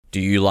Do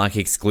you like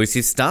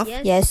exclusive stuff?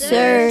 Yes,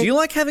 sir. Do you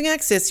like having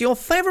access to your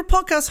favourite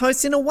podcast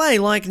hosts in a way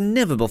like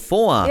never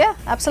before? Yeah,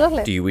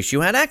 absolutely. Do you wish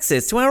you had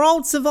access to our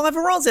old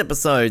Survivor Oz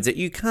episodes that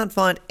you can't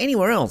find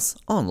anywhere else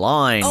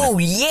online? Oh,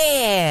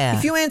 yeah!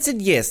 If you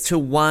answered yes to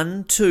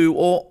one, two,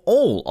 or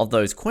all of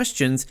those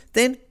questions,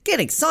 then get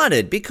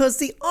excited because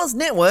the Oz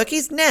Network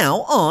is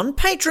now on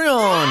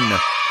Patreon.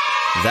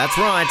 That's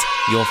right,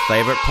 your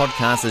favourite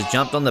podcast has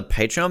jumped on the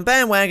Patreon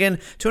bandwagon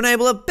to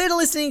enable a better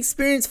listening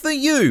experience for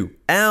you,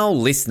 our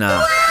listener.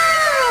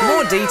 For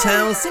more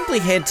details, simply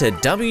head to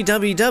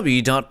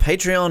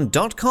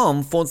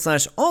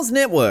www.patreon.com/Oz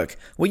Network,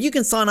 where you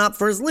can sign up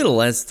for as little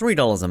as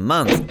 $3 a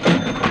month.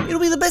 It'll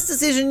be the best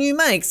decision you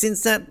make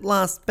since that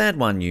last bad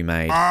one you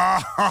made.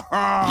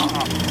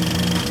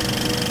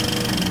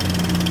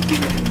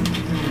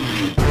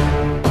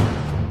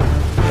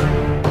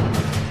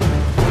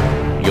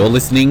 You're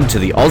listening to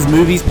the Oz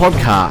Movies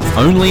Podcast,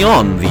 only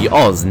on the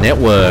Oz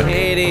Network.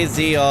 It is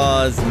the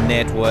Oz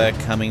Network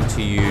coming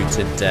to you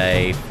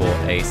today for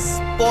a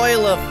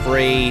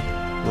spoiler-free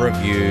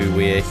review.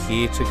 We're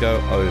here to go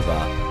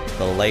over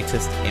the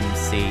latest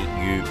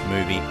MCU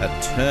movie,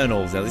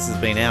 Eternals. Now, this has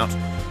been out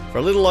for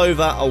a little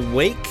over a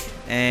week,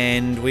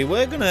 and we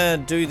were going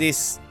to do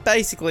this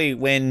basically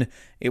when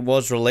it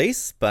was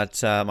released,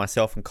 but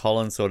myself and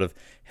Colin sort of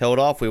held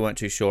off. We weren't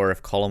too sure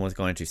if Colin was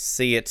going to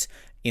see it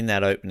in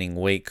that opening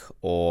week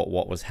or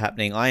what was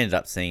happening. I ended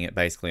up seeing it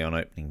basically on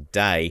opening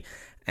day,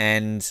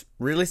 and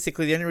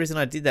realistically the only reason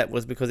I did that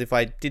was because if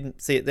I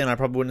didn't see it then I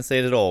probably wouldn't see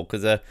it at all,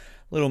 because a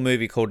little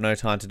movie called No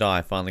Time to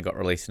Die finally got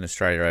released in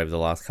Australia over the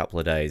last couple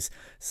of days,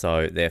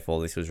 so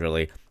therefore this was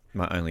really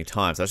my only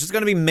time. So it's just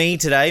going to be me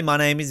today. My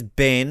name is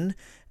Ben,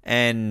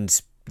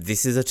 and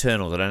this is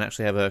Eternals. I don't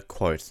actually have a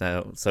quote,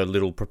 so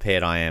little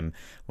prepared I am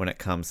when it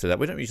comes to that.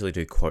 We don't usually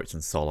do quotes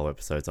in solo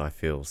episodes, I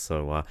feel,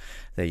 so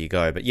there you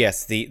go. But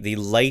yes, the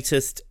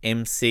latest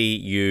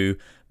MCU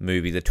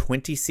movie, the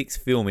 26th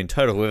film in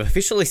total. We've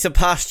officially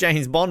surpassed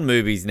James Bond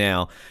movies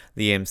now,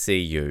 the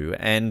MCU,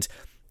 and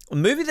a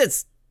movie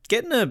that's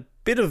getting a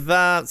bit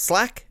of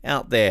slack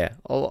out there.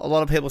 A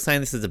lot of people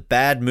saying this is a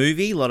bad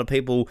movie. A lot of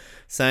people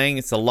saying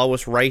it's the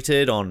lowest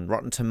rated on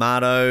Rotten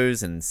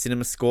Tomatoes and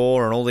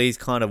CinemaScore and all these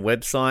kind of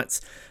websites,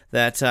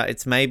 that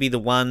it's maybe the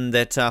one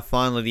that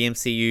finally the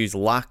MCU's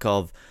luck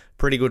of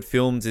pretty good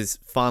films is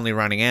finally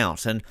running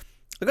out. And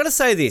I've got to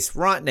say this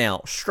right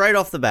now, straight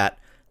off the bat,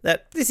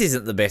 that this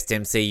isn't the best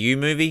MCU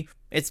movie.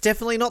 It's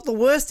definitely not the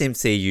worst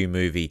MCU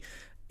movie.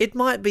 It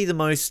might be the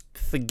most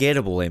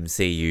forgettable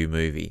MCU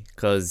movie,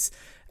 because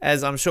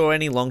as I'm sure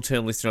any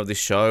long-term listener of this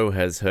show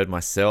has heard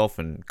myself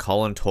and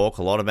Colin talk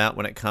a lot about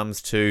when it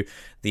comes to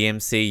the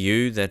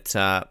MCU, that,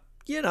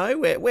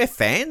 we're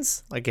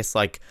fans. I guess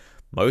like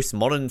most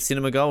modern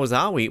cinema goers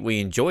are, we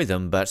enjoy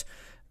them, but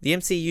the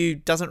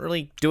MCU doesn't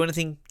really do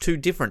anything too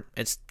different.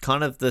 It's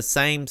kind of the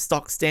same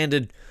stock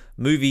standard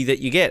movie that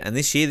you get. And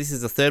this year, this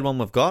is the third one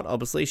we've got.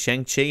 Obviously,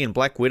 Shang-Chi and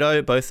Black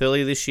Widow, both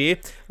earlier this year,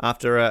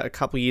 after a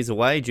couple years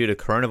away due to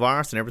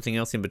coronavirus and everything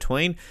else in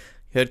between.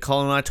 You heard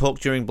Colin and I talk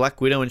during Black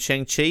Widow and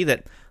Shang-Chi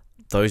that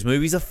those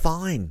movies are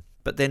fine,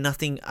 but they're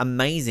nothing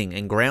amazing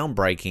and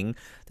groundbreaking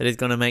that is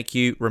going to make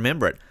you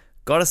remember it.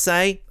 Gotta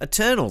say,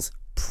 Eternals,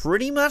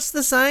 pretty much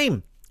the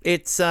same.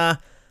 It's a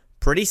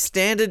pretty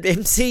standard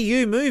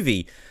MCU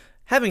movie.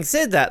 Having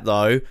said that,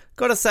 though,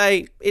 gotta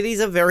say, it is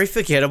a very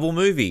forgettable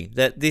movie.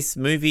 That this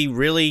movie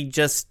really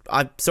just,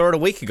 I saw it a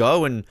week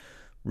ago and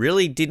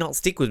really did not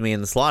stick with me in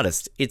the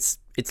slightest. It's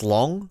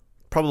long,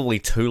 probably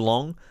too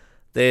long.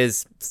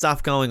 There's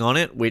stuff going on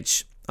it,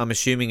 which I'm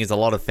assuming is a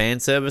lot of fan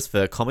service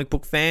for comic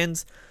book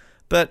fans,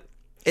 but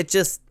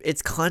it's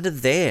kind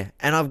of there.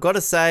 And I've got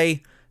to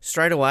say,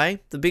 straight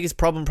away, the biggest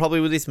problem probably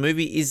with this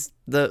movie is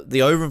the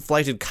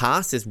overinflated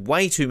cast. There's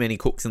way too many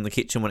cooks in the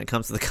kitchen when it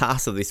comes to the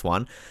cast of this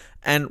one.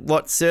 And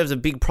what serves a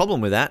big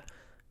problem with that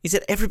is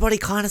that everybody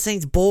kind of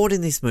seems bored in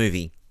this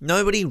movie.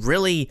 Nobody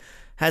really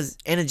has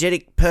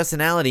energetic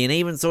personality, and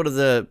even sort of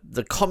the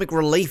comic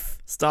relief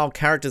style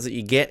characters that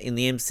you get in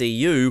the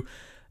MCU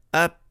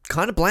are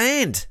kind of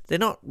bland. They're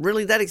not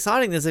really that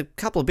exciting. There's a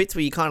couple of bits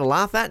where you kind of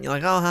laugh at and you're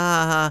like, oh, ha,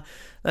 ha, ha.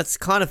 That's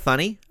kind of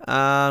funny.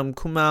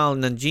 Kumail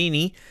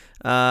Nanjiani,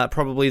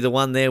 probably the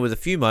one there with a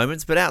few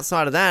moments, but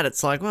outside of that,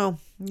 it's like, well,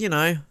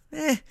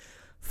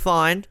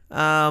 fine.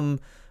 I'm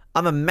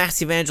a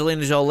massive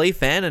Angelina Jolie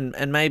fan,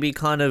 and maybe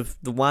kind of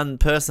the one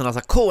person I was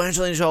like, cool,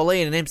 Angelina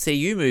Jolie in an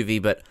MCU movie,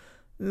 but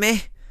meh.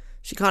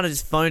 She kind of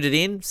just phoned it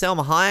in.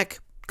 Selma Hayek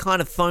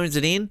kind of phones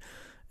it in.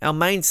 Our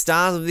main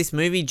stars of this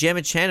movie,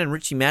 Gemma Chan and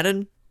Richie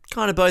Madden,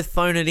 kind of both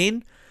phone it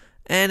in.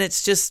 And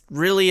it's just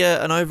really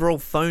an overall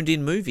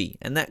phoned-in movie.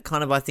 And that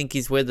kind of, I think,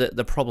 is where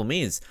the problem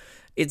is.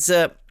 It's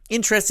a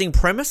interesting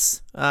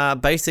premise.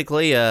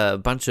 Basically, a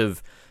bunch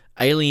of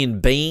alien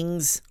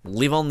beings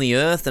live on the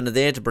Earth and are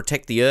there to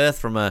protect the Earth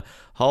from a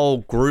whole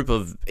group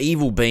of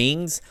evil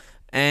beings.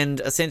 And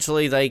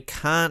essentially, they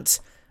can't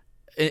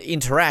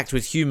interact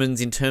with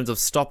humans in terms of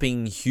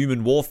stopping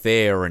human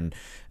warfare and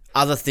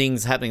other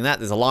things happening.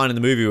 There's a line in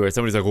the movie where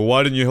somebody's like, well,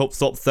 why didn't you help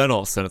stop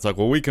Thanos? And it's like,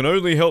 well, we can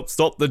only help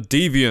stop the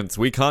deviants.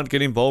 We can't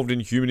get involved in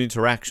human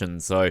interaction.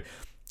 So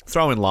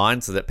throw in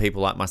lines so that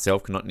people like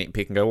myself cannot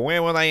nitpick and go, well,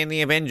 where were they in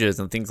the Avengers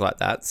and things like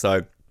that.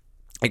 So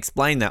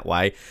explain that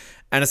way.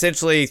 And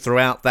essentially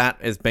throughout that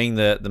as being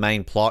the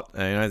main plot,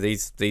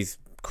 these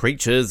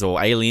creatures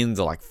or aliens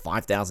are like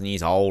 5,000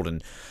 years old,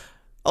 and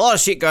a lot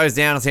of shit goes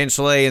down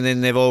essentially, and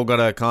then they've all got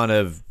to kind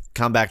of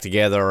come back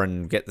together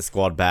and get the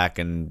squad back,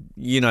 and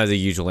the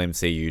usual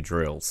MCU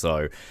drill.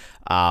 So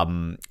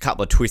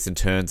couple of twists and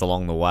turns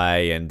along the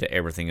way and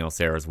everything else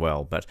there as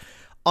well. But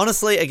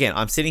honestly, again,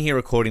 I'm sitting here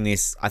recording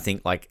this, I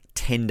think, like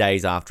 10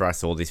 days after I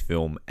saw this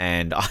film,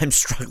 and I'm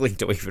struggling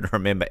to even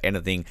remember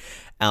anything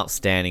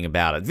outstanding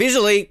about it.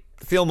 Visually,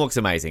 the film looks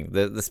amazing.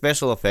 The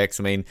special effects,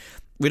 I mean,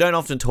 we don't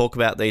often talk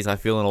about these, I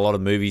feel, in a lot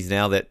of movies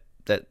now, that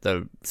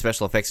the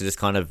special effects are just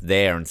kind of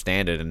there and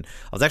standard. And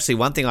I was actually,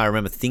 one thing I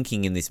remember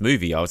thinking in this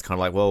movie, I was kind of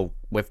like, well,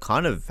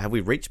 have we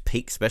reached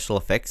peak special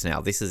effects now?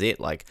 This is it.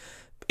 Like,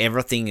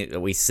 everything that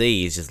we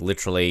see is just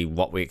literally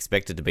what we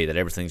expect it to be, that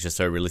everything's just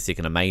so realistic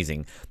and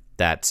amazing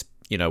that,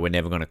 we're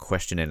never going to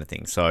question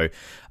anything. So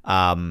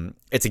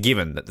it's a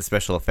given that the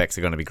special effects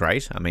are going to be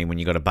great. I mean, when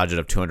you got a budget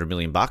of $200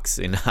 million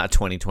in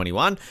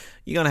 2021,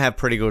 you're going to have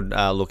pretty good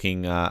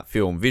looking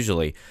film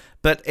visually.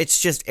 But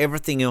it's just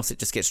everything else, it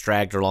just gets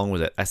dragged along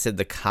with it. I said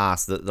the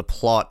cast, the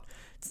plot,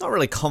 it's not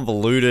really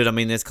convoluted. I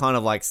mean, there's kind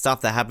of like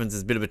stuff that happens,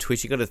 there's a bit of a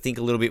twist. You got to think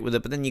a little bit with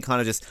it, but then you kind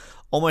of just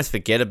almost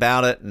forget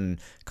about it and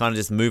kind of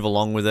just move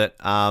along with it.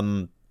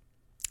 And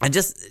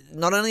just,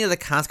 not only are the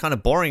cast kind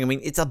of boring, I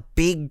mean, it's a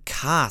big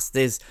cast.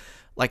 There's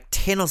like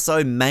 10 or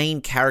so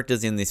main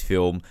characters in this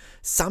film.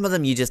 Some of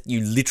them you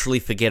literally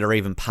forget are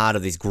even part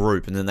of this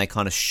group, and then they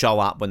kind of show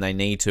up when they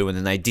need to, and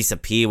then they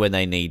disappear when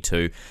they need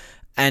to.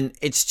 And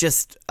it's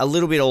just a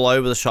little bit all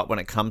over the shop when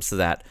it comes to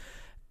that.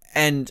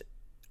 And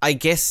I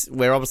guess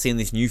we're obviously in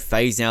this new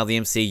phase now of the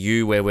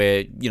MCU where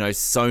we're,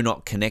 so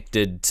not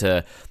connected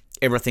to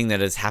everything that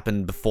has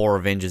happened before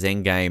Avengers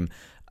Endgame.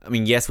 I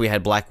mean, yes, we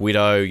had Black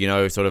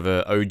Widow, sort of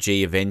a OG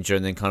Avenger,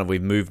 and then kind of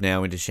we've moved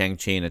now into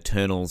Shang-Chi and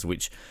Eternals,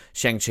 which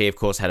Shang-Chi, of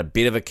course, had a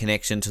bit of a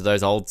connection to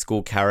those old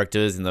school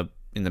characters in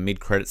the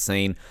mid-credit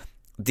scene.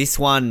 This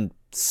one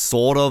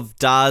sort of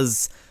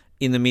does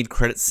in the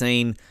mid-credit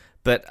scene,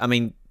 but I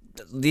mean,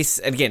 this,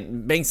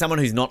 again, being someone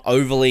who's not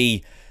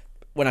overly,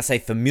 when I say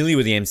familiar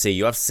with the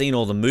MCU, I've seen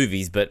all the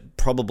movies, but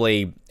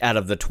probably out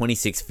of the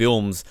 26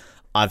 films,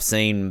 I've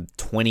seen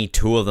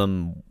 22 of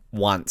them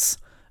once.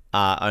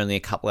 Only a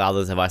couple of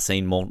others have I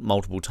seen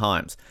multiple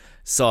times.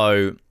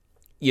 So,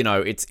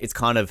 it's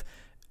kind of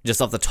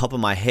just off the top of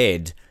my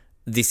head,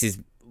 this is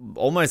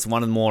almost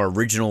one of the more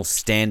original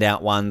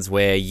standout ones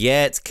where,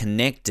 yeah, it's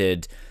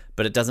connected,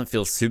 but it doesn't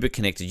feel super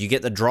connected. You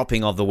get the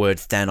dropping of the word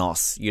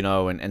Thanos,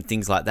 and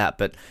things like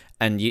that.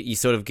 And you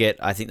sort of get,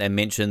 I think they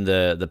mentioned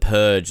the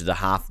purge, the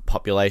half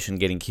population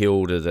getting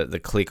killed, or the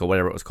clique, or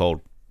whatever it was called.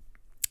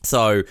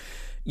 So,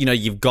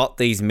 you've got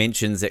these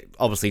mentions that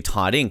obviously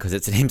tied in because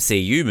it's an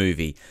MCU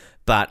movie,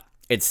 but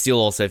it still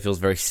also feels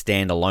very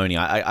standalone.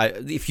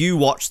 If you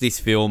watch this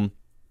film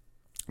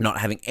not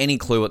having any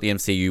clue what the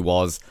MCU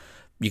was,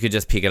 you could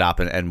just pick it up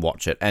and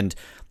watch it. And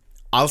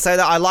I'll say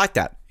that I like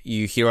that.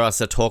 You hear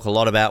us talk a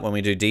lot about when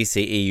we do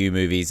DCEU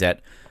movies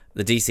that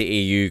the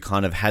DCEU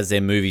kind of has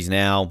their movies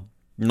now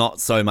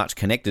not so much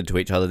connected to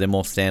each other. They're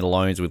more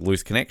standalones with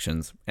loose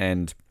connections.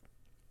 And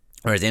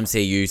whereas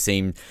MCU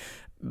seem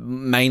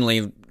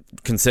mainly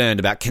concerned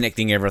about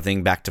connecting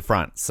everything back to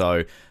front.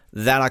 So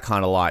that I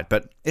kind of like.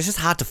 But it's just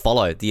hard to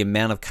follow the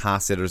amount of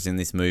cast that is in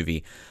this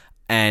movie.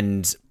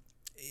 And,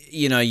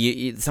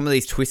 some of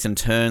these twists and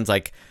turns,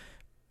 like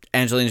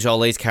Angelina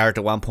Jolie's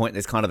character at one point,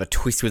 there's kind of a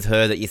twist with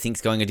her that you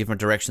think's going a different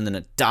direction than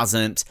it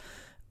doesn't.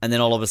 And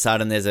then all of a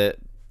sudden there's a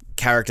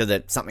character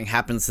that something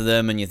happens to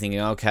them and you're thinking,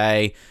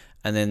 okay,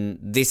 and then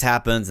this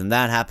happens and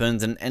that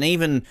happens. And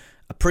even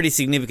a pretty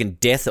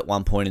significant death at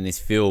one point in this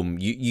film,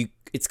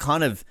 it's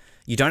kind of,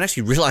 you don't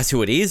actually realize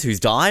who it is who's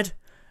died,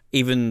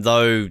 even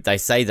though they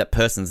say that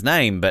person's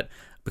name. But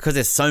because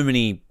there's so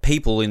many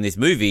people in this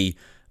movie,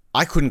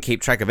 I couldn't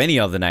keep track of any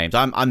of the names.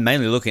 I'm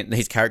mainly looking at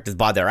these characters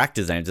by their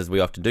actors' names, as we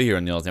often do here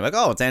in the Oz. I'm like,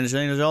 oh, it's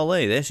Angelina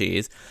Jolie. There she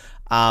is.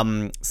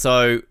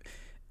 So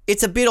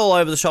it's a bit all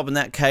over the shop in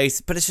that case,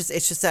 but it's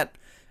just that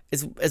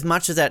as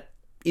much as that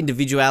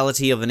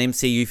individuality of an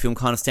MCU film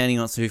kind of standing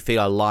on its 2 feet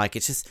I like,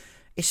 it's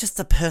just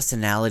the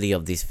personality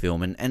of this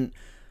film. And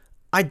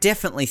I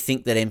definitely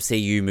think that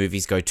MCU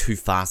movies go too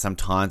far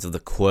sometimes with the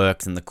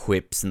quirks and the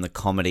quips and the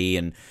comedy.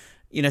 And,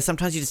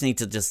 sometimes you just need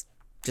to just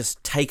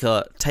take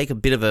a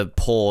bit of a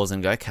pause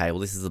and go, okay, well,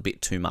 this is a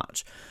bit too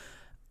much.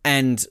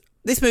 And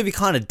this movie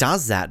kind of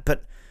does that,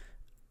 but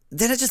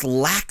then it just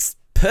lacks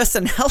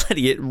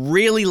personality. It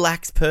really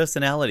lacks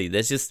personality.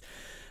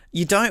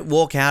 You don't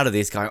walk out of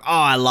this going, oh,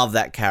 I love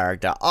that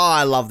character. Oh,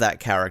 I love that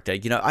character.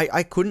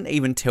 I couldn't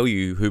even tell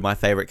you who my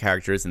favorite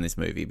character is in this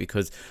movie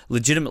because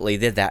legitimately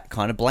they're that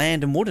kind of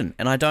bland and wooden.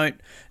 And I don't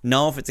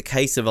know if it's a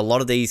case of a lot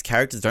of these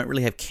characters don't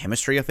really have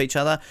chemistry off each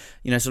other.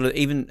 Sort of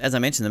even, as I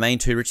mentioned, the main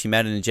two, Richie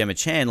Madden and Gemma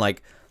Chan,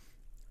 like,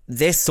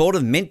 they're sort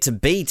of meant to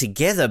be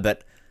together,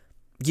 but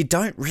you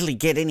don't really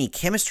get any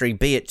chemistry,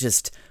 be it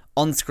just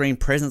on-screen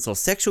presence or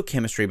sexual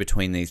chemistry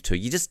between these two.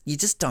 You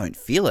just don't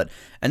feel it.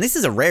 And this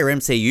is a rare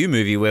MCU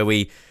movie where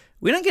we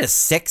don't get a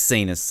sex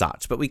scene as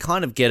such, but we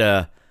kind of get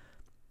a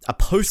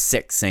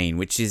post-sex scene,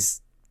 which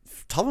is,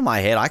 top of my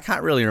head, I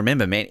can't really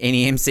remember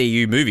any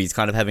MCU movies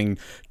kind of having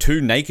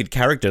two naked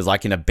characters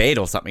like in a bed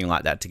or something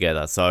like that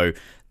together. So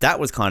that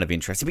was kind of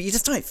interesting, but you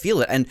just don't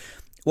feel it. And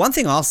one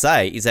thing I'll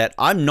say is that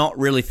I'm not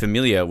really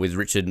familiar with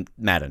Richard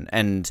Madden,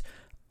 and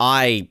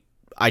I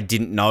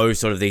didn't know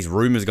sort of these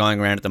rumors going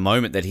around at the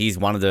moment that he's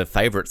one of the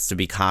favorites to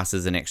be cast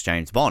as the next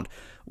James Bond.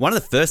 One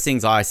of the first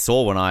things I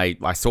saw when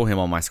I saw him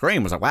on my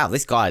screen was like, wow,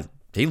 this guy,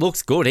 he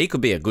looks good. He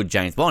could be a good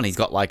James Bond. He's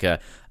got like a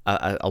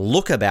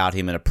look about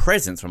him and a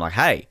presence. I'm like,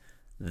 hey,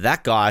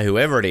 that guy,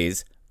 whoever it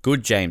is,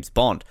 good James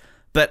Bond.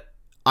 But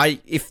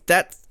if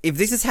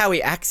this is how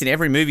he acts in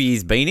every movie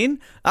he's been in,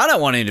 I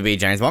don't want him to be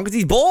James Bond because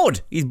he's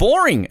bored. He's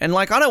boring. And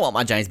like, I don't want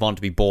my James Bond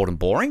to be bored and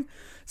boring.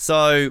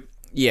 So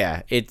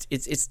yeah,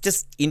 it's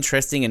just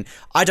interesting. And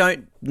I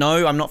don't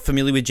know, I'm not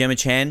familiar with Gemma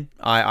Chan.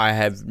 I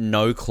have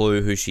no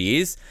clue who she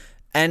is.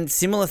 And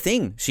similar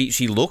thing,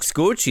 she looks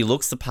good, she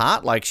looks the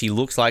part, like she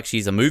looks like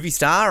she's a movie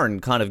star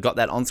and kind of got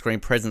that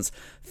on-screen presence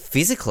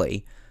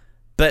physically,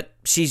 but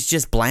she's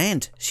just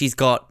bland. She's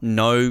got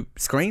no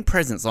screen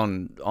presence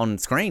on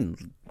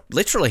screen,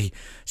 literally.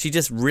 She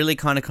just really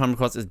kind of comes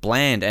across as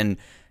bland, and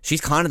she's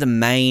kind of the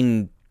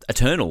main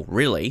Eternal,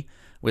 really,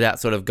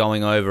 without sort of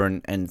going over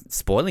and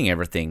spoiling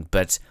everything,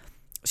 but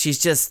she's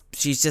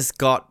just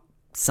got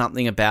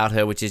something about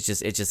her which is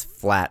just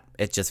flat.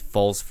 It just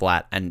falls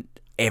flat, and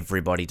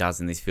everybody does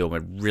in this film.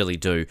 It really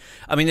do.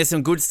 I mean, there's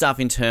some good stuff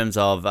in terms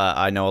of,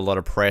 I know a lot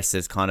of press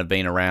has kind of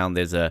been around.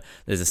 There's a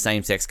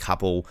same-sex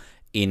couple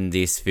in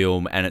this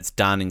film, and it's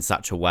done in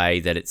such a way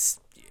that it's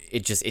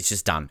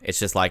just done. It's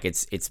just like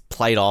it's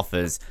played off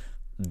as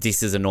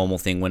this is a normal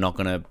thing. We're not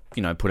going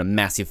to, put a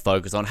massive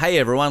focus on, hey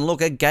everyone,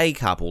 look, a gay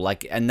couple.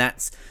 And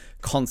that's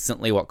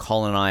constantly what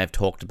Colin and I have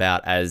talked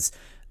about as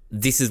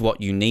this is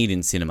what you need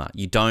in cinema.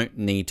 You don't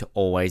need to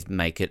always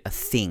make it a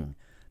thing,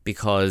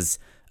 because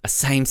a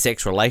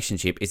same-sex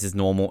relationship is as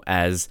normal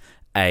as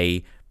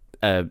a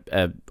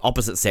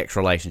opposite-sex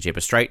relationship,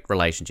 a straight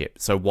relationship.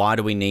 So why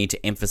do we need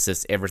to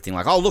emphasize everything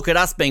like, oh, look at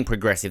us being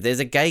progressive, there's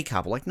a gay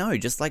couple? Like, no,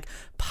 just like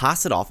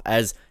pass it off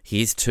as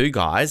here's two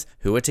guys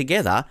who are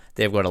together.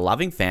 They've got a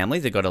loving family.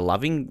 They've got a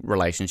loving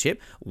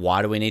relationship.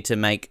 Why do we need to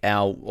make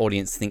our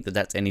audience think that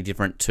that's any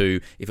different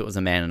to if it was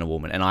a man and a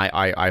woman? And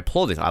I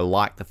applaud this. I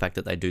like the fact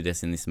that they do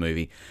this in this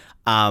movie.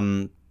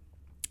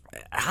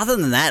 Other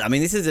than that, I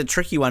mean, this is a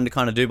tricky one to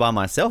kind of do by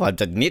myself. I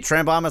did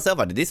Nitram by myself.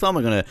 I did this one.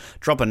 We're going to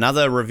drop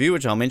another review,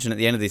 which I'll mention at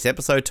the end of this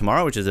episode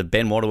tomorrow, which is a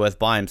Ben Waterworth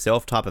by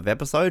himself type of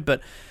episode. But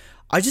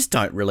I just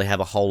don't really have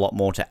a whole lot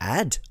more to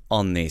add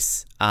on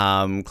this.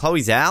 Chloe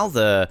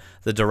Zhao,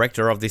 the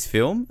director of this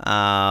film,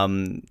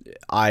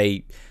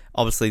 obviously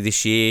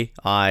this year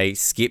I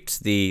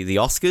skipped the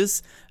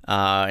Oscars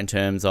in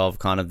terms of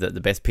kind of the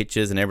best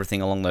pictures and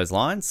everything along those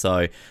lines.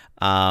 So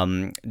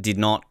did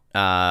not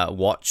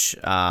watch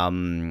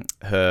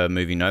her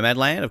movie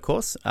Nomadland, of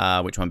course,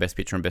 which won Best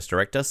Picture and Best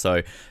Director.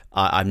 So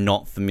I'm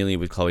not familiar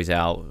with Chloe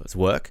Zhao's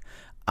work.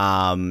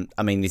 I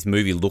mean, this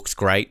movie looks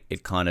great.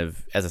 It kind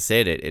of, as I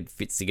said, it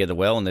fits together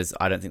well, and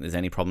I don't think there's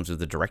any problems with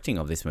the directing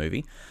of this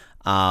movie.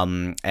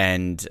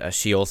 And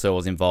she also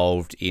was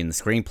involved in the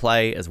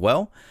screenplay as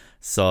well.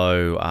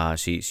 So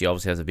she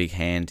obviously has a big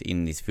hand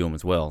in this film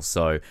as well.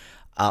 So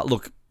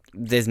look,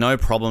 there's no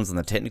problems on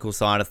the technical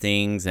side of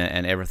things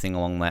and everything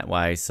along that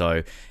way.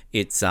 So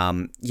it's,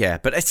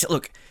 but it's,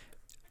 look,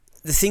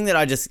 the thing that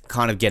I just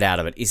kind of get out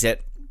of it is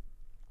that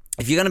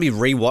if you're going to be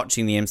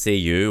rewatching the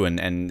MCU,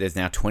 and there's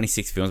now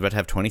 26 films, about to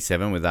have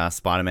 27 with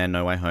Spider-Man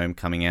No Way Home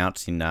coming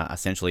out in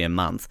essentially a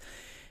month,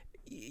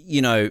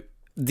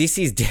 this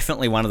is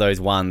definitely one of those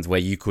ones where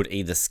you could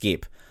either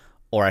skip,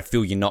 or I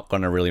feel you're not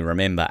going to really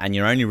remember, and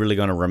you're only really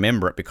going to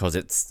remember it because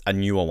it's a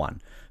newer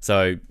one.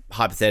 So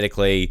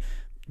hypothetically,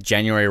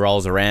 January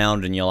rolls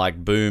around and you're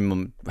like, boom,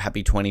 I'm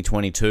happy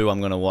 2022. I'm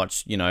going to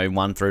watch,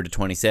 1 through to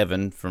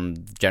 27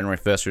 from January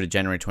 1st through to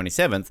January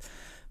 27th.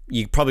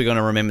 You're probably going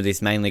to remember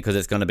this mainly because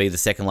it's going to be the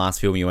second last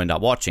film you end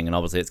up watching, and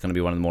obviously it's going to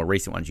be one of the more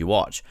recent ones you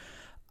watch.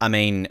 I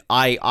mean,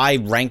 I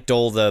ranked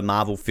all the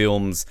Marvel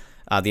films,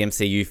 the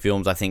MCU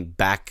films, I think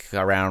back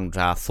around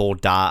Thor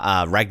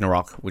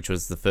Ragnarok, which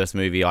was the first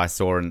movie I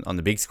saw on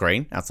the big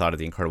screen outside of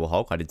The Incredible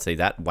Hulk. I did see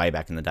that way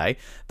back in the day.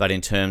 But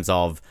in terms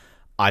of,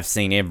 I've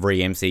seen every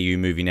MCU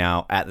movie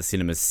now at the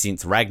cinemas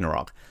since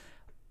Ragnarok.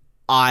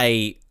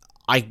 I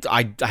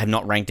have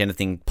not ranked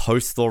anything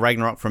post Thor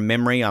Ragnarok from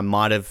memory.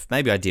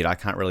 Maybe I did. I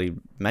can't really.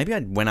 Maybe I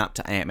went up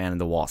to Ant-Man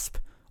and the Wasp,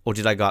 or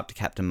did I go up to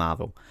Captain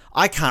Marvel?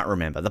 I can't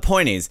remember. The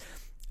point is,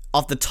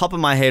 off the top of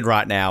my head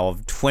right now,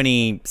 of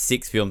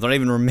 26 films, not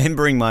even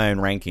remembering my own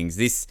rankings,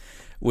 this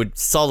would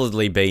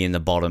solidly be in the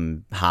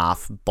bottom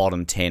half,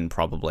 bottom 10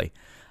 probably.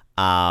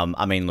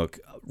 I mean, look,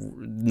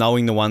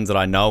 knowing the ones that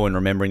I know and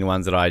remembering the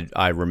ones that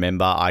I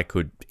remember, I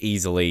could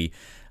easily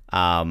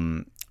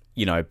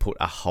put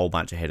a whole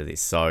bunch ahead of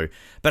this. So,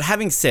 but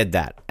having said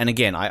that, and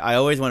again, I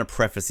always want to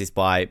preface this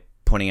by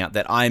pointing out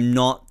that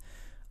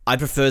I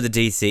prefer the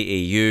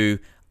DCEU.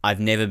 I've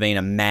never been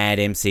a mad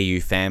MCU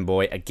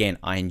fanboy. Again,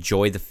 I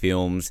enjoy the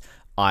films.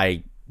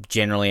 I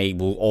generally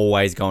will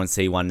always go and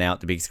see one now at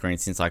the big screen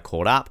since I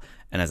caught up.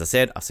 And as I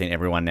said, I've seen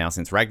everyone now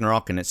since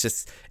Ragnarok, and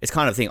it's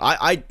kind of thing.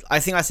 I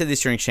think I said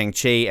this during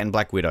Shang-Chi and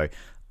Black Widow.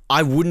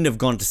 I wouldn't have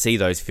gone to see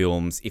those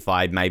films if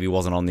I maybe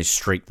wasn't on this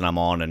streak that I'm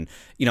on. And,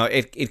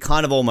 it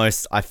kind of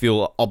almost, I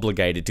feel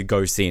obligated to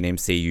go see an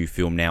MCU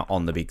film now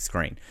on the big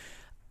screen.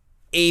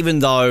 Even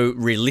though,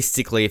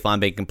 realistically, if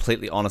I'm being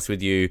completely honest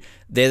with you,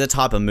 they're the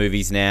type of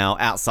movies now,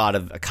 outside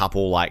of a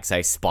couple like,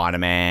 say,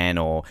 Spider-Man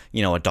or,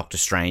 a Doctor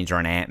Strange or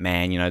an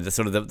Ant-Man,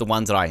 the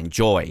ones that I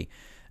enjoy,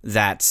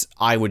 that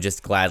I would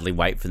just gladly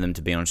wait for them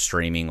to be on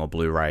streaming or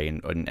Blu-ray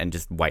and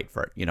just wait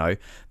for it,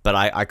 But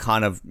I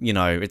kind of,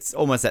 it's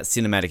almost that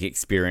cinematic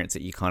experience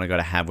that you kind of got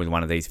to have with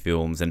one of these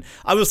films. And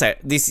I will say,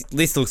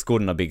 this looks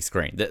good on a big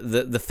screen.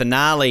 The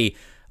finale,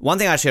 one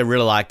thing actually I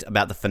really liked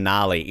about the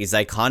finale is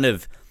they kind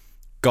of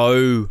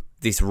go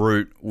this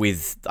route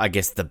with, I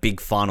guess, the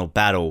big final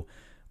battle,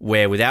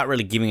 where without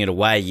really giving it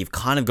away, you've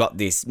kind of got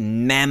this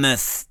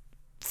mammoth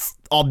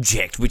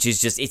object, which is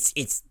just,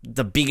 it's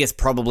the biggest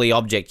probably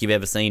object you've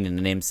ever seen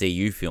in an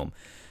MCU film.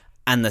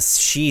 And the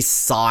sheer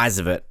size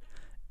of it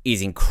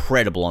is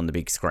incredible on the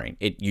big screen.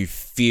 You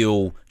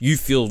feel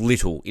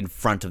little in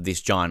front of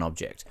this giant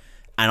object.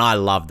 And I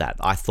love that.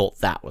 I thought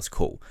that was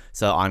cool.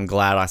 So I'm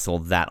glad I saw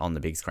that on the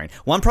big screen.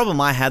 One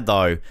problem I had,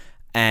 though,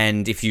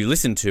 and if you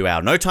listen to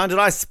our No Time to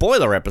Die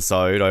spoiler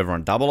episode over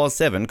on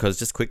 007, because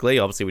just quickly,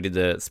 obviously we did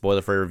the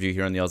spoiler-free review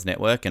here on the Oz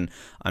Network, and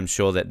I'm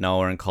sure that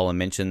Noah and Colin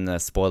mentioned the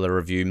spoiler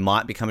review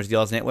might be coming to the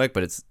Oz Network,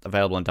 but it's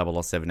available on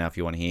 007 now if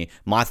you want to hear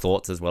my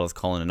thoughts as well as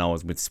Colin and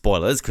Noah's with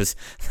spoilers, because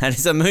that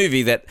is a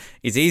movie that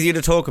is easier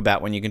to talk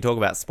about when you can talk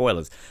about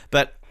spoilers.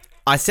 But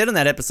I said in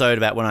that episode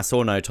about when I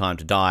saw No Time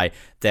to Die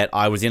that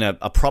I was in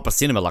a proper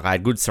cinema, like I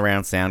had good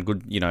surround sound,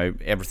 good,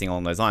 everything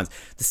along those lines.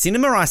 The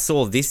cinema I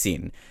saw this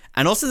in,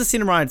 and also the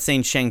cinema I had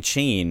seen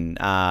Shang-Chi in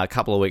a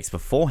couple of weeks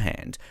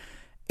beforehand,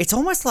 it's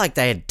almost like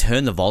they had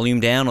turned the volume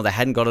down or they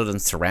hadn't got it in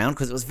surround,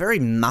 because it was very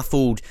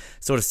muffled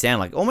sort of sound,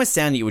 like almost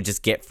sound you would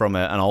just get from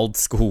an old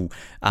school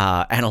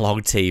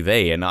analog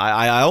TV. And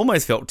I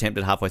almost felt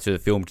tempted halfway through the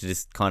film to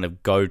just kind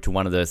of go to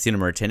one of the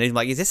cinema attendants,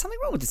 like, is there something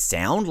wrong with the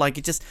sound?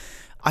 Like,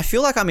 I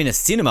feel like I'm in a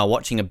cinema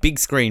watching a big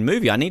screen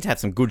movie. I need to have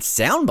some good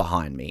sound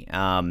behind me.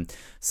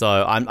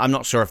 So I'm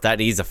not sure if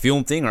that is a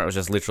film thing or it was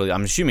just literally,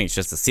 I'm assuming it's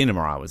just the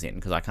cinema I was in,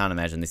 because I can't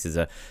imagine this is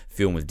a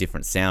film with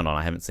different sound on.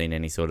 I haven't seen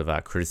any sort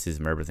of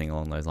criticism or everything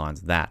along those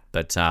lines of that.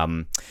 But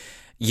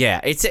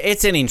yeah,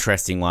 it's an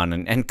interesting one.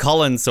 And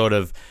Colin sort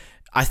of,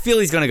 I feel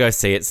he's going to go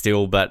see it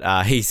still,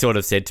 but he sort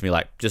of said to me,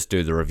 like, just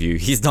do the review.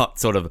 He's not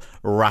sort of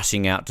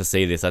rushing out to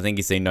see this. I think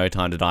he's seen No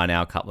Time to Die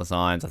now a couple of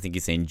times. I think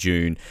he's seen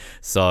June.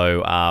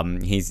 So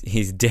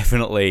he's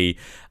definitely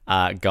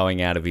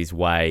going out of his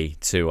way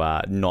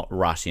to not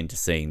rush into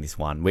seeing this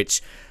one,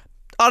 which,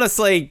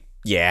 honestly,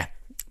 yeah,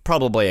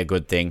 probably a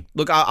good thing.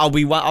 Look,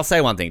 I'll say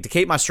one thing. To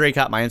keep my streak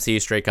up, my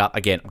MCU streak up,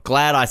 again, I'm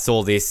glad I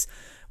saw this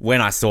when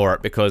I saw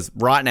it, because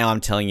right now I'm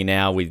telling you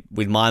now,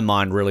 with my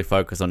mind really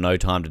focused on No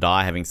Time to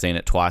Die, having seen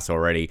it twice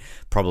already,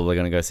 probably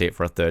going to go see it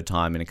for a third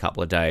time in a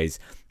couple of days.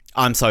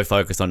 I'm so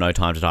focused on No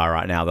Time to Die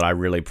right now that I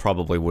really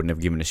probably wouldn't have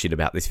given a shit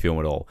about this film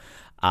at all.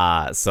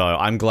 So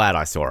I'm glad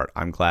I saw it.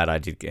 I'm glad I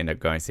did end up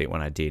going to see it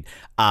when I did.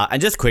 And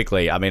just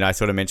quickly, I mean, I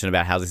sort of mentioned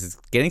about how this is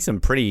getting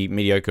some pretty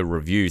mediocre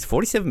reviews.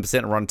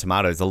 47% Rotten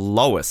Tomatoes, the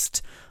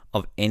lowest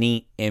of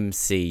any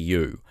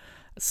MCU.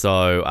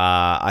 So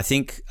I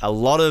think a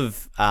lot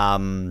of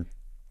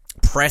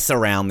press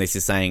around this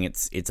is saying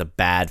it's a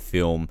bad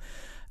film,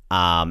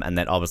 and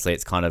that obviously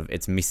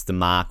it's missed the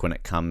mark when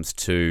it comes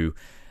to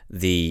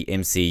the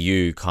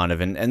MCU kind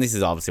of, and this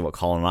is obviously what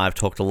Colin and I have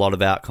talked a lot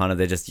about, kind of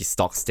they're just your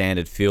stock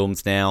standard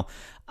films now.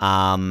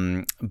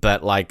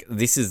 But like,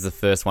 this is the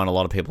first one a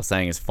lot of people are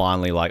saying is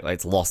finally like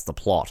it's lost the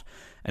plot.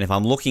 And if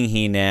I'm looking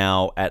here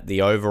now at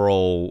the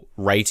overall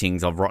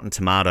ratings of Rotten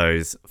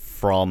Tomatoes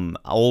from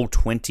all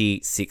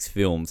 26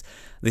 films,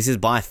 this is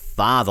by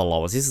far the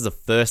lowest. This is the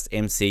first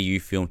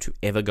MCU film to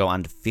ever go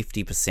under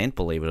 50%,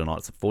 believe it or not.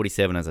 It's at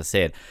 47, as I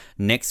said.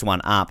 Next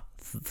one up,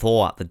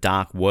 Thor: The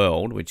Dark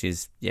World, which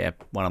is, yeah,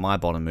 one of my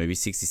bottom movies,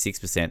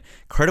 66%.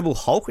 Incredible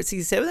Hulk at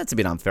 67, that's a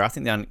bit unfair. I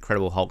think the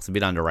Incredible Hulk's a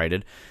bit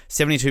underrated.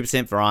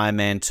 72% for Iron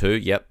Man 2,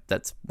 yep,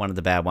 that's one of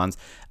the bad ones.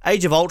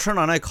 Age of Ultron,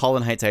 I know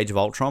Colin hates Age of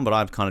Ultron, but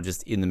I'm kind of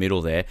just in the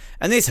middle there.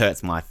 And this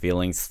hurts my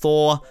feelings.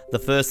 Thor, the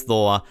first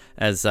Thor,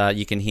 as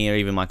you can hear,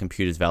 even my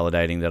computer's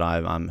validating that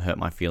I'm hurt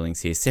my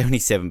feelings here,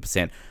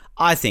 77%.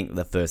 I think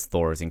the first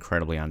Thor is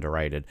incredibly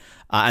underrated.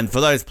 And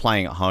for those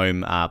playing at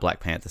home,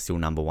 Black Panther still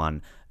number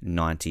one,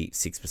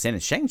 96%.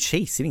 And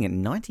Shang-Chi sitting at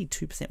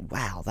 92%.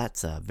 Wow,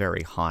 that's a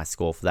very high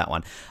score for that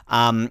one.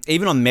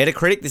 Even on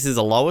Metacritic, this is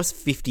the lowest,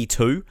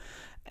 52.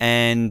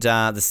 And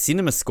the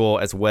cinema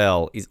score as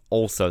well is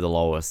also the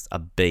lowest, a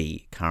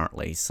B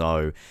currently.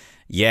 So,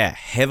 yeah,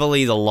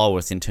 heavily the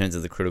lowest in terms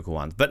of the critical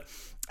ones. But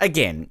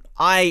again,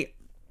 I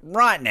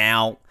right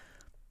now,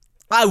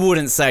 I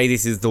wouldn't say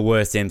this is the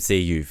worst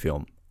MCU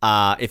film.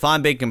 If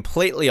I'm being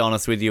completely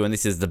honest with you, and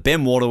this is the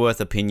Ben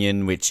Waterworth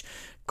opinion, which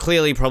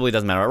clearly probably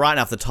doesn't matter. Right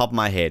now, off the top of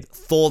my head,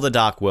 Thor: The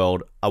Dark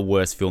World, a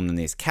worse film than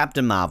this.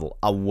 Captain Marvel,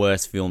 a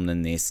worse film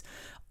than this.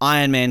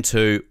 Iron Man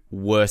 2,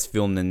 worse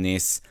film than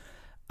this.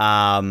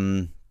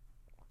 I'm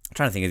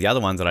trying to think of the other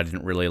ones that I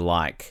didn't really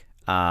like.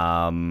 Look,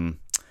 I'm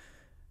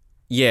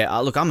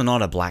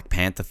not a Black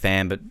Panther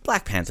fan, but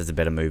Black Panther's a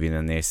better movie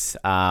than this.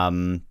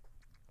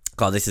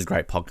 God, this is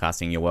great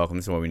podcasting. You're welcome.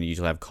 This is why we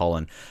usually have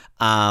Colin.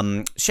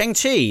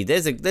 Shang-Chi,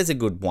 there's a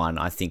good one,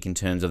 I think, in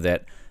terms of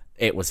that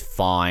it was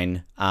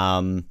fine.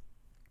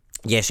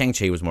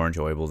 Shang-Chi was more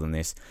enjoyable than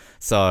this.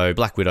 So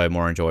Black Widow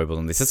more enjoyable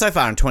than this. So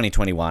far in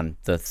 2021,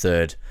 the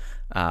third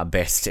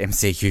best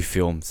MCU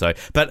film. So,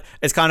 but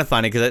it's kind of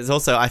funny because it's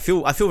also I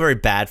feel very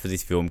bad for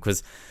this film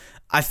because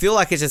I feel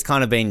like it's just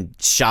kind of been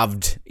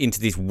shoved into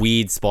this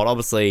weird spot.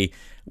 Obviously,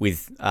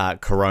 with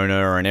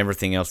Corona and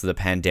everything else with the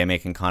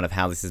pandemic and kind of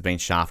how this has been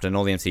shafted and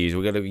all the MCUs.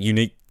 We've got a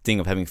unique thing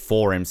of having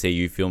 4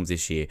 MCU films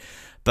this year.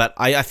 But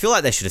I feel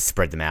like they should have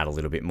spread them out a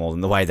little bit more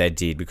than the way they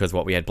did because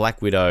we had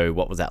Black Widow,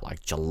 what was that, like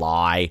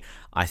July,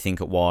 I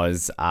think it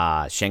was,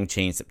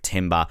 Shang-Chi in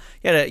September.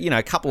 You had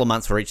a couple of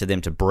months for each of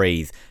them to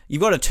breathe.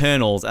 You've got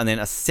Eternals and then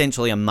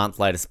essentially a month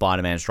later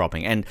Spider-Man's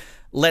dropping. And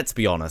let's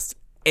be honest,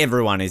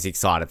 everyone is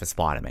excited for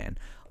Spider-Man.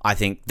 I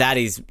think that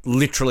is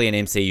literally an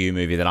MCU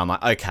movie that I'm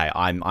like, okay,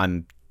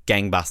 I'm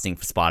gangbusting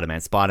for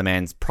Spider-Man.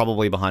 Spider-Man's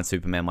probably behind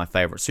Superman my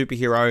favorite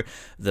superhero.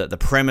 The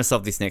premise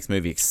of this next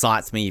movie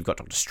excites me. You've got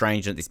Doctor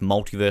Strange and this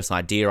multiverse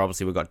idea.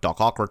 Obviously, we've got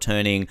Doc Ock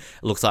returning. It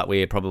looks like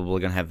we're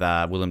probably going to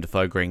have Willem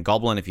Dafoe Green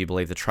Goblin, if you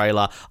believe the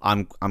trailer.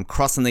 I'm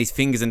crossing these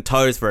fingers and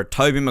toes for a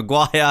Tobey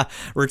Maguire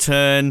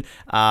return.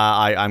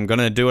 I'm going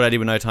to do what I did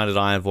with No Time to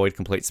Die and avoid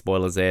complete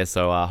spoilers there.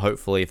 So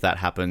hopefully, if that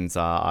happens,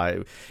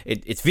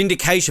 it's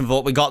vindication for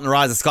what we got in The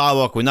Rise of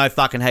Skywalker with no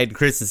fucking Hayden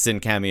Christensen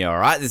cameo, all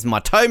right? This is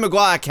my Tobey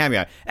Maguire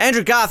cameo.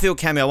 Andrew Garfield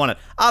cameo, I want it.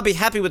 I'll be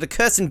happy with the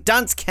Kirsten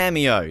Dunst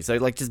cameo. So,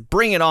 just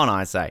bring it on,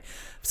 I say.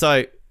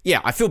 So,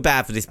 yeah, I feel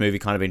bad for this movie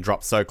kind of being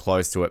dropped so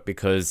close to it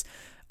because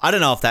I don't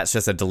know if that's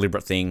just a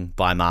deliberate thing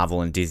by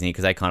Marvel and Disney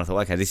because they kind of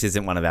thought, okay, this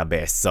isn't one of our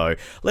best. So,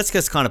 let's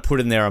just kind of put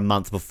in there a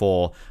month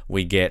before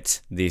we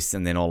get this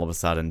and then all of a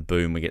sudden,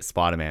 boom, we get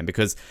Spider-Man.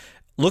 Because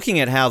looking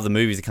at how the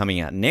movies are coming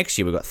out next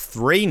year, we've got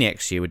 3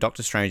 next year with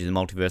Doctor Strange in the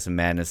Multiverse of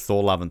Madness,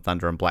 Thor: Love and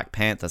Thunder, and Black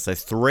Panther. So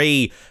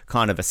 3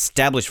 kind of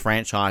established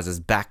franchises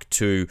back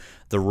to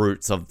the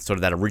roots of sort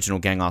of that original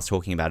gang I was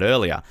talking about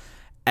earlier.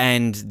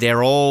 And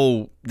they're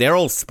all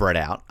spread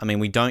out. I mean,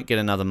 we don't get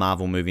another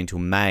Marvel movie until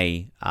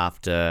May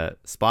after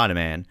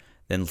Spider-Man.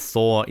 Then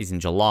Thor is in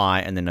July,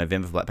 and then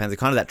November for Black Panther.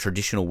 Kind of that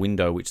traditional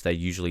window which they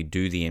usually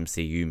do the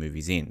MCU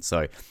movies in.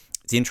 So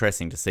it's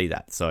interesting to see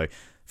that. So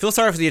feel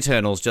sorry for the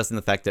Eternals, just in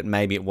the fact that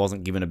maybe it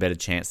wasn't given a better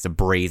chance to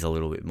breathe a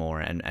little bit more.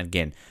 And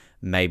again,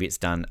 maybe it's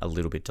done a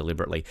little bit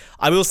deliberately.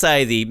 I will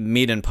say the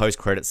mid and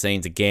post-credit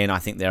scenes, again, I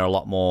think they're a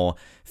lot more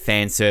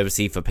fan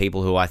servicey for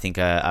people who I think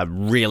are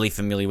really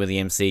familiar with the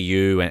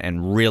MCU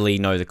and really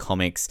know the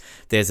comics.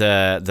 There's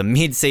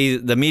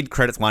the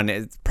mid-credits one,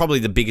 it's probably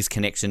the biggest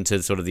connection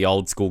to sort of the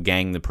old school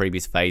gang, the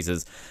previous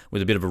phases,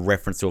 with a bit of a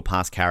reference to a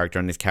past character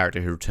and this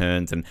character who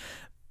returns and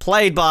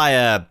played by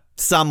a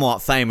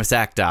somewhat famous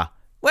actor.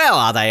 Well,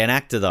 are they an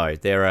actor though?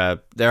 They're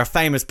a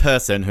famous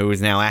person who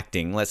is now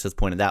acting. Let's just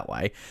point it that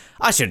way.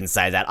 I shouldn't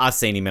say that. I've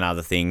seen him in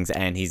other things,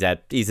 and he's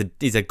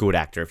a good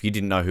actor. If you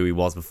didn't know who he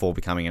was before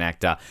becoming an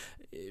actor,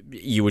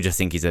 you would just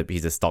think he's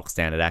a stock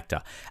standard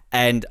actor.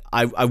 And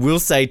I will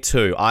say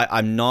too,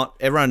 I'm not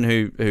everyone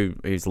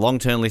who's a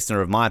long-term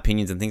listener of my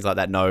opinions and things like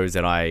that knows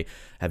that I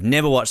have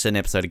never watched an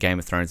episode of Game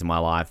of Thrones in my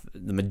life.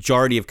 The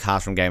majority of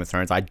cast from Game of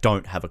Thrones, I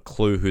don't have a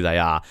clue who they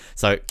are.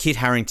 So Kit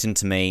Harington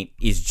to me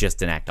is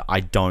just an actor.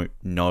 I don't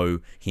know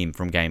him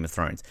from Game of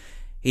Thrones.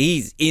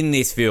 He's in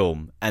this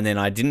film, and then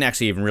I didn't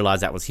actually even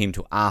realize that was him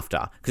till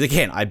after. Because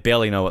again, I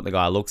barely know what the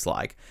guy looks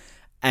like.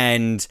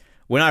 And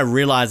when I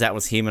realized that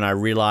was him and I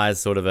realized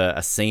sort of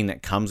a scene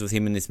that comes with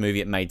him in this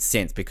movie, it made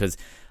sense because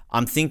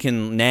I'm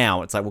thinking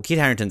now, it's like, well, Kit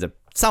Harington's a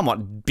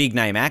somewhat big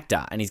name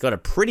actor and he's got a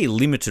pretty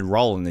limited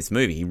role in this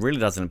movie. He really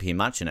doesn't appear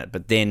much in it.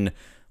 But then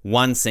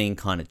one scene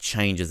kind of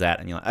changes that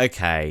and you're like,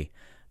 okay,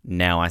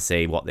 now I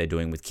see what they're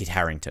doing with Kit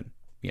Harington.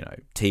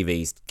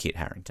 TV's Kit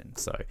Harington.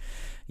 So,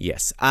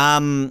 yes.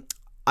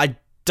 I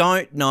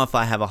don't know if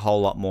I have a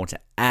whole lot more to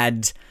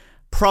add.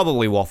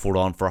 Probably waffled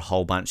on for a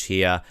whole bunch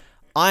here.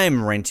 I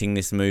am renting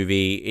this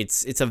movie.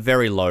 It's a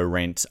very low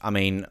rent. I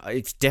mean,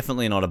 it's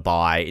definitely not a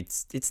buy.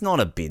 It's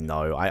not a bin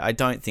though. I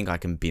don't think I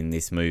can bin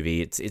this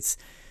movie.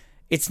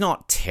 It's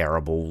not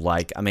terrible.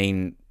 Like, I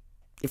mean,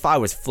 if I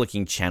was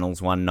flicking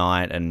channels one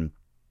night and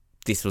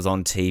this was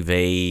on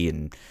TV,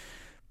 and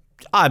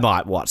I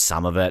might watch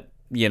some of it.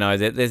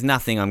 There's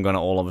nothing I'm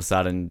gonna all of a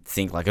sudden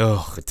think like,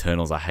 oh,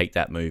 Eternals, I hate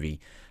that movie.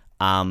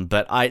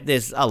 But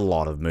there's a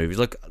lot of movies.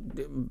 Look,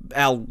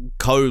 our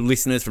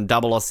co-listeners from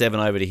 007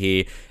 over to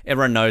here,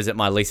 everyone knows that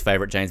my least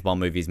favourite James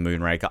Bond movie is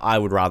Moonraker. I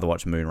would rather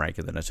watch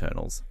Moonraker than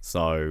Eternals.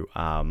 So,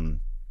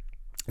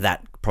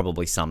 that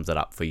probably sums it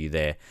up for you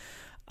there.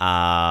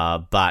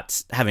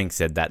 But having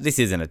said that, this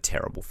isn't a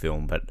terrible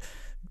film, but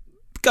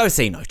go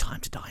see No Time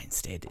to Die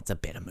instead. It's a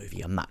better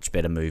movie, a much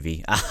better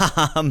movie.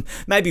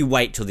 Maybe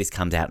wait till this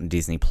comes out on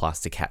Disney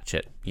Plus to catch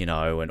it,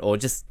 or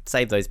just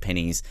save those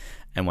pennies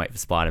and wait for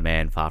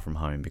Spider-Man Far From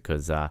Home,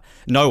 because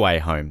No Way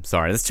Home,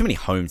 sorry, there's too many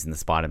homes in the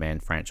Spider-Man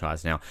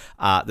franchise now.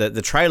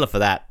 The trailer for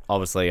that,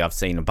 obviously, I've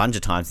seen a bunch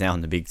of times now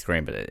on the big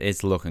screen, but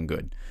it's looking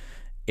good.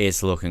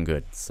 It's looking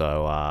good.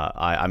 So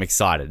I'm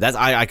excited.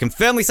 I can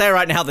firmly say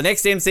right now, the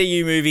next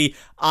MCU movie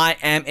I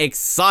am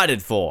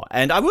excited for.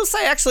 And I will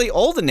say actually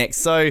all the next.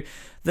 So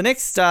the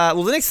next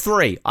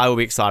three I will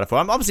be excited for.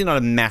 I'm obviously not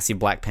a massive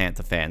Black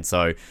Panther fan.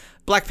 So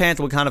Black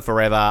Panther Wakanda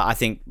Forever, I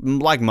think,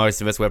 like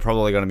most of us, we're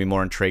probably going to be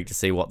more intrigued to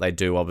see what they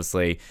do,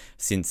 obviously,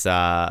 since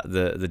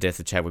the death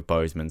of Chadwick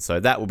Boseman. So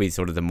that will be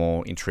sort of the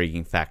more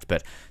intriguing fact.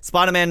 But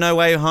Spider-Man No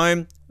Way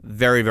Home,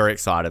 very, very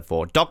excited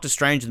for. Doctor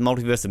Strange and the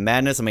Multiverse of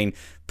Madness, I mean,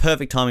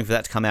 perfect timing for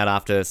that to come out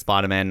after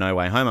Spider-Man No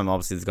Way Home.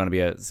 Obviously, there's going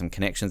to be some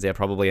connections there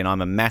probably, and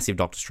I'm a massive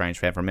Doctor Strange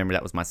fan. Remember,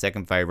 that was my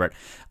second favourite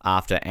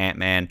after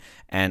Ant-Man,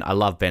 and I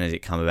love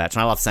Benedict Cumberbatch,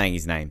 and I love saying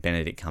his name,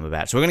 Benedict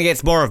Cumberbatch. So we're going to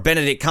get more of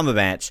Benedict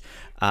Cumberbatch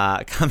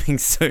coming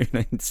soon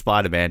in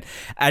Spider-Man.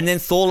 And then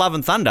Thor Love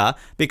and Thunder,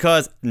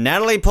 because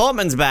Natalie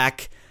Portman's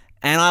back,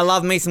 and I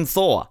love me some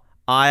Thor.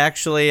 I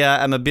actually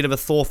am a bit of a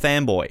Thor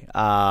fanboy,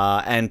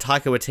 and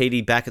Taika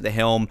Waititi back at the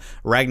helm.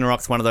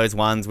 Ragnarok's one of those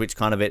ones which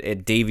kind of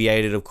it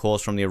deviated, of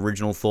course, from the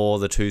original Thor,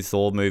 the two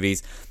Thor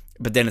movies,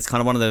 but then it's kind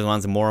of one of those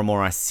ones, the more and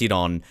more I sit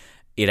on,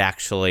 it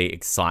actually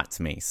excites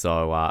me.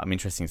 So I'm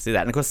interested to see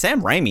that. And of course,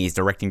 Sam Raimi is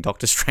directing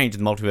Doctor Strange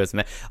and the Multiverse of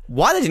Madness.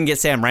 Why they didn't get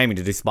Sam Raimi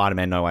to do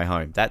Spider-Man No Way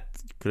Home? That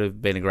could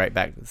have been a great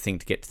back thing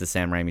to get to the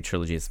Sam Raimi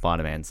trilogy of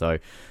Spider-Man. So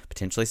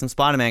potentially some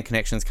Spider-Man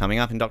connections coming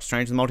up in Doctor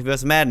Strange and the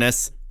Multiverse of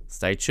Madness.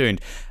 Stay tuned.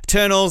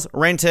 Eternals,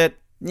 rent it.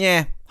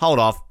 Yeah, hold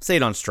off. See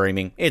it on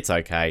streaming. It's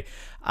okay.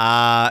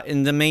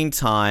 In the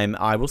meantime,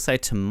 I will say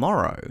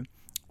tomorrow,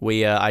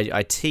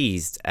 I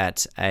teased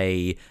at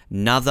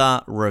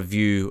another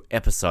review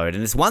episode,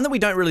 and it's one that we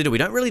don't really do. We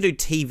don't really do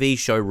TV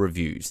show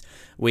reviews.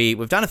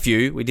 We've done a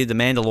few. We did The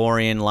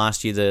Mandalorian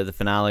last year, the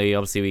finale.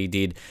 Obviously, we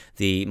did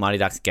the Mighty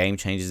Ducks Game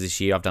Changers this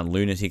year. I've done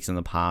Lunatics in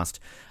the past.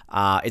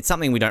 It's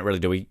something we don't really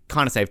do. We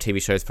kind of save TV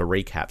shows for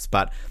recaps,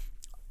 but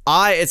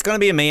it's going to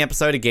be a me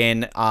episode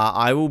again.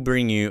 I will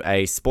bring you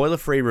a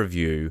spoiler-free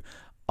review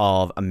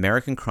of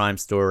American Crime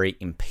Story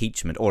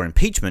Impeachment, or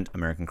Impeachment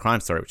American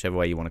Crime Story, whichever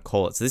way you want to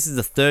call it. So this is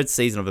the third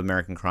season of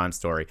American Crime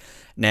Story.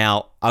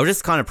 Now, I'll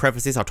just kind of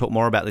preface this. I'll talk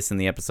more about this in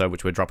the episode,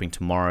 which we're dropping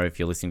tomorrow if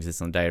you're listening to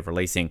this on the day of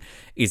releasing,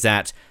 is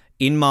that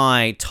in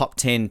my top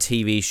 10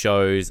 TV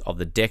shows of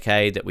the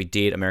decade that we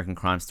did, American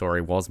Crime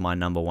Story was my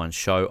number one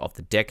show of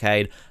the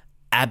decade.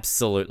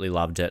 Absolutely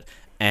loved it.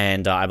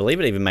 And I believe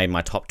it even made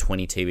my top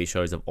 20 TV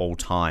shows of all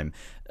time.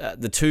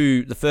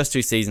 The first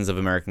two seasons of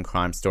American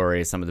Crime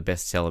Story are some of the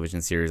best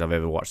television series I've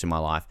ever watched in my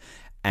life.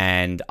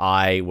 And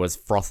I was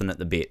frothing at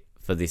the bit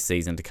for this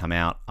season to come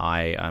out.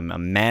 I am a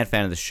mad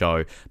fan of the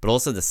show, but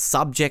also the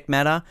subject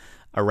matter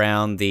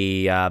around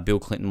the Bill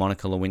Clinton,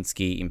 Monica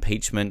Lewinsky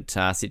impeachment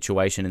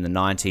situation in the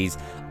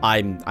 90s.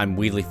 I'm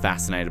weirdly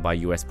fascinated by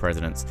US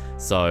presidents,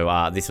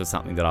 so this was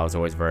something that I was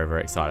always very,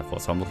 very excited for.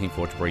 So I'm looking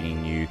forward to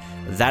bringing you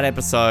that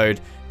episode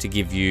to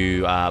give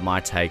you my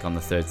take on the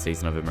third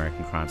season of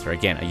American Crime Story.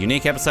 Again, a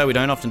unique episode. We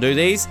don't often do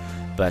these,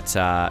 but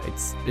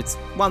it's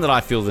one that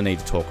I feel the need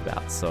to talk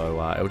about.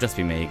 So it'll just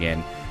be me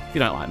again. If you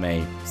don't like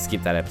me,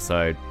 skip that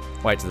episode.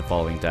 Wait till the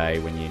following day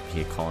when you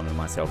hear Colin and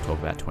myself talk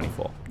about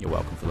 24. You're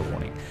welcome for the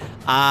warning.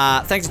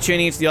 Thanks for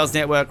tuning into the Oz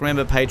Network.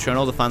 Remember, Patreon,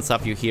 all the fun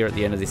stuff you hear at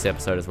the end of this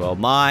episode as well.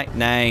 My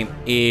name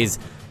is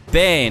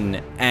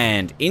Ben,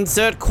 and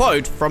insert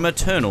quote from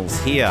Eternals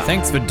here.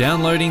 Thanks for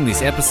downloading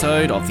this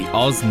episode of the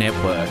Oz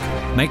Network.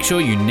 Make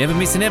sure you never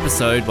miss an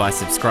episode by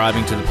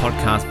subscribing to the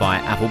podcast via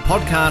Apple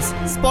Podcasts,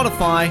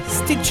 Spotify,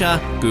 Stitcher,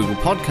 Google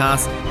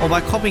Podcasts, or by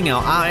copying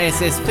our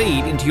RSS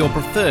feed into your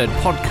preferred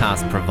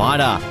podcast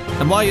provider.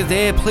 And while you're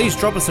there, please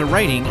drop us a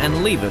rating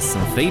and leave us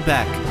some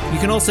feedback. You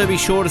can also be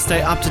sure to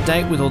stay up to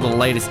date with all the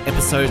latest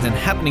episodes and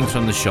happenings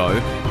from the show,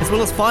 as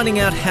well as finding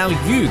out how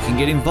you can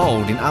get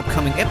involved in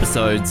upcoming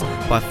episodes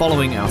by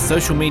following our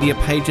social media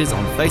pages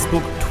on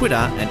Facebook, Twitter,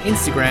 and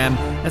Instagram,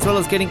 as well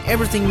as getting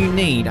everything you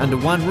need under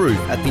one roof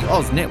at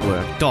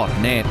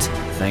theoznetwork.net.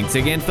 Thanks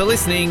again for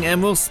listening,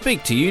 and we'll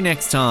speak to you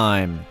next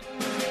time.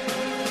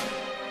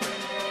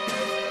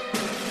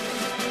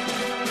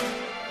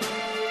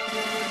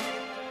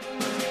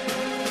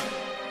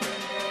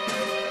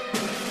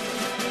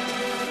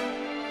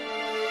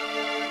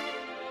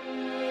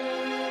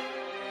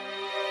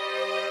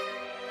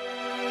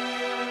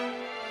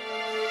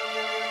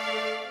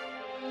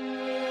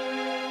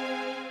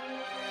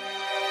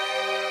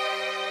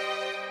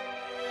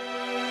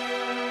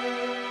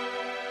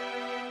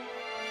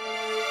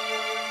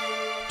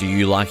 Do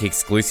you like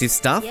exclusive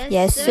stuff?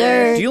 Yes,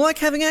 sir. Do you like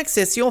having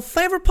access to your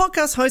favourite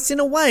podcast hosts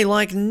in a way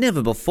like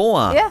never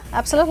before? Yeah,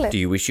 absolutely. Do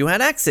you wish you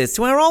had access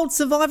to our old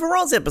Survivor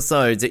Oz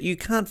episodes that you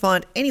can't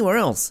find anywhere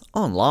else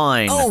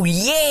online? Oh,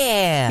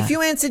 yeah! If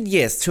you answered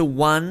yes to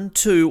 1,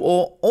 2,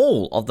 or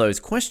all of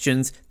those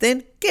questions,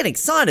 then get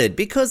excited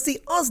because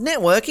the Oz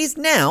Network is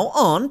now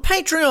on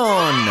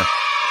Patreon.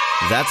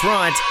 That's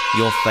right,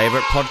 your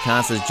favourite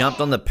podcast has jumped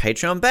on the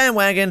Patreon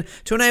bandwagon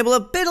to enable a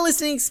better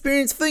listening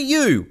experience for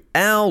you,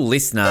 our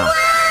listener.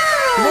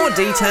 For more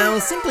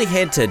details, simply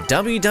head to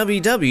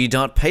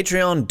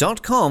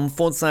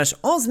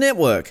www.patreon.com/Oz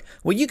Network,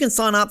 where you can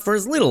sign up for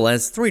as little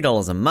as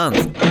 $3 a month.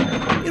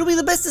 It'll be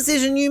the best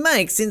decision you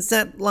make since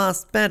that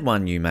last bad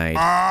one you made.